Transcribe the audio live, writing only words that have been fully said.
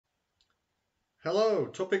Hello,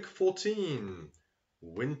 topic 14,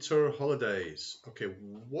 winter holidays. Okay,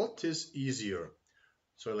 what is easier?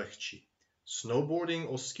 Co je lehčí? Snowboarding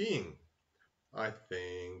or skiing? I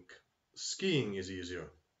think skiing is easier.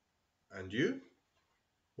 And you?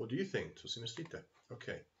 What do you think? Co si myslíte?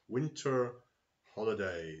 Okay, winter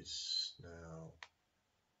holidays now.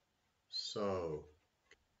 So,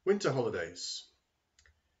 winter holidays.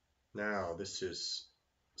 Now, this is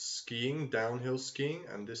skiing, downhill skiing,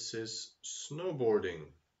 and this is snowboarding.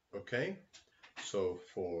 Okay? So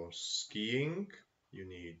for skiing, you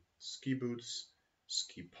need ski boots,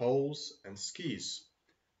 ski poles, and skis.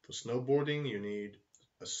 For snowboarding, you need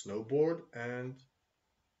a snowboard and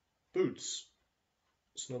boots,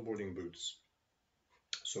 snowboarding boots.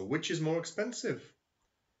 So which is more expensive?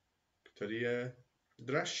 Který je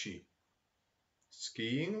dražší?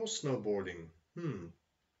 Skiing or snowboarding?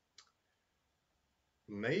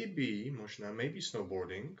 Maybe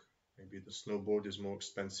snowboarding. Maybe the snowboard is more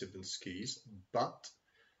expensive than skis, but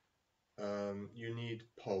you need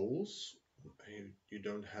poles. You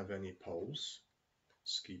don't have any poles,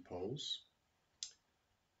 ski poles.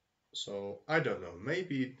 So I don't know,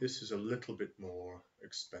 maybe this is a little bit more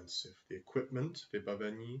expensive. The equipment,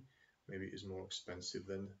 vybavení, maybe is more expensive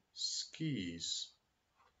than skis.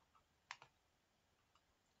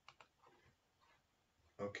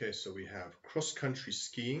 Okay, so we have cross-country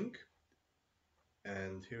skiing,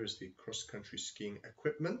 and here's the cross-country skiing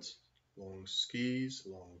equipment: long skis,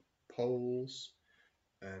 long poles,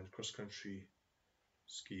 and cross-country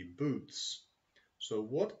ski boots. So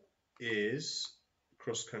what is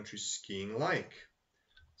cross-country skiing like?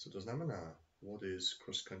 Co to znamená? What is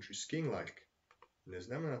cross-country skiing like?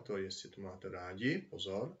 Neznamená to, jestli to máte rádi,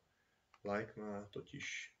 pozor. Like má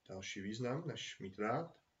totiž další význam, než mít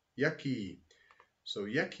rád. Jaký?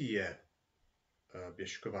 So jaký je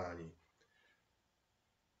běžkování?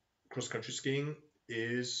 Cross-country skiing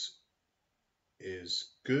is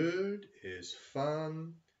good, is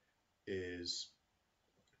fun, is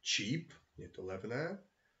cheap, je to levné,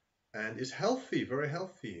 and is healthy, very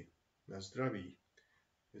healthy, na zdraví,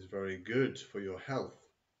 is very good for your health.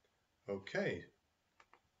 Okay,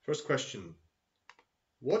 first question.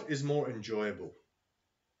 What is more enjoyable?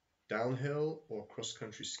 Downhill or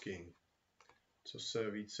cross-country skiing? Co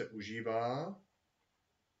se více užívá?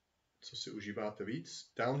 Co si užíváte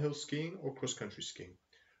víc? Downhill skiing or cross-country skiing?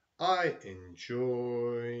 I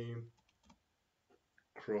enjoy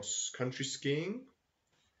cross-country skiing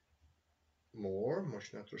more,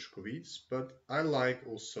 možná trošku víc, but I like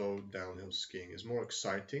also downhill skiing. It's more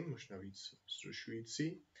exciting, možná víc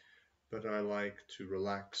vzrušující, but I like to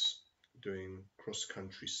relax doing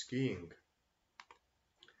cross-country skiing.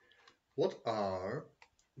 What are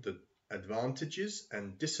the advantages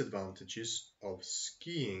and disadvantages of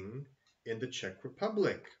skiing in the Czech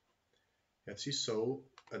Republic? Jací jsou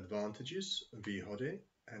advantages, výhody,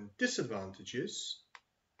 and disadvantages,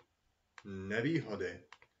 nevýhody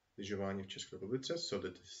lyžování v České republice? So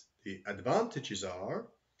the advantages are,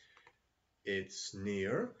 it's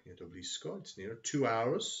near, je to blízko, it's near 2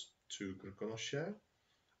 hours to Krkonoše,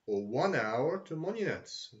 or 1 hour to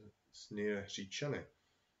Moninec, it's near Říčany.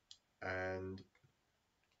 And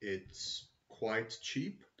it's quite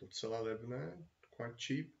cheap, docela levné, quite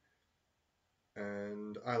cheap.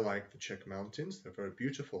 And I like the Czech mountains, they're very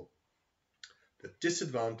beautiful. The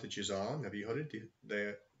disadvantages are, nevýhody,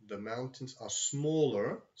 the mountains are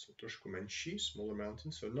smaller, so trošku menší, smaller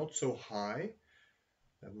mountains, so not so high.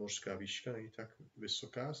 Nadmořská výška není tak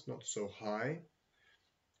vysoká, it's not so high.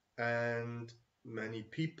 And many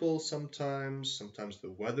people sometimes the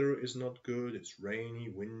weather is not good, it's rainy,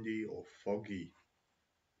 windy, or foggy.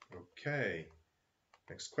 Okay,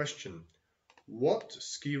 next question. What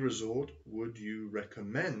ski resort would you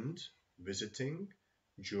recommend visiting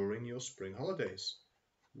during your spring holidays?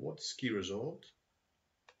 What ski resort,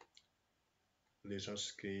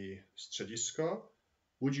 lyžařské středisko,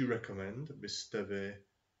 would you recommend, byste vy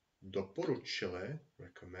doporučili,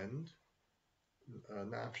 recommend,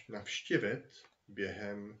 navštívit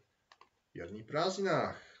během jarních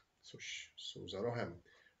prázdninách, což jsou za rohem?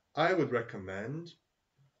 I would recommend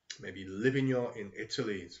maybe Livigno in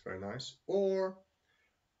Italy, it's very nice, or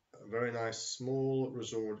a very nice small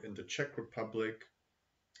resort in the Czech Republic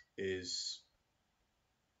is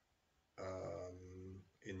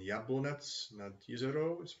in Jablonec nad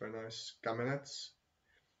Jezero, it's very nice, Kamenec,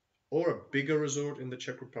 or a bigger resort in the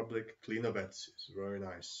Czech Republic, Klínovec, is very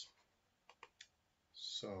nice.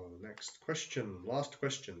 So next question, last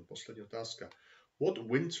question, poslední otázka. What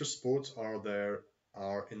winter sports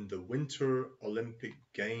are in the Winter Olympic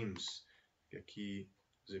Games? Jaký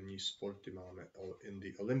zimní sporty máme in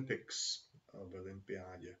the Olympics, v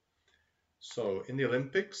olympiádě? So in the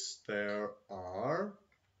Olympics, there are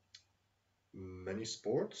many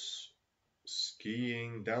sports: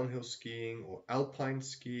 skiing, downhill skiing or alpine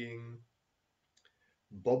skiing,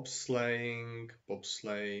 bobsleigh,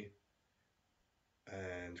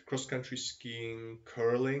 and cross-country skiing,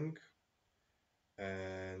 curling,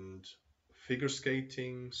 and figure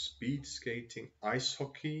skating, speed skating, ice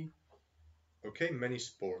hockey. Okay, many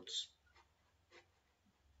sports.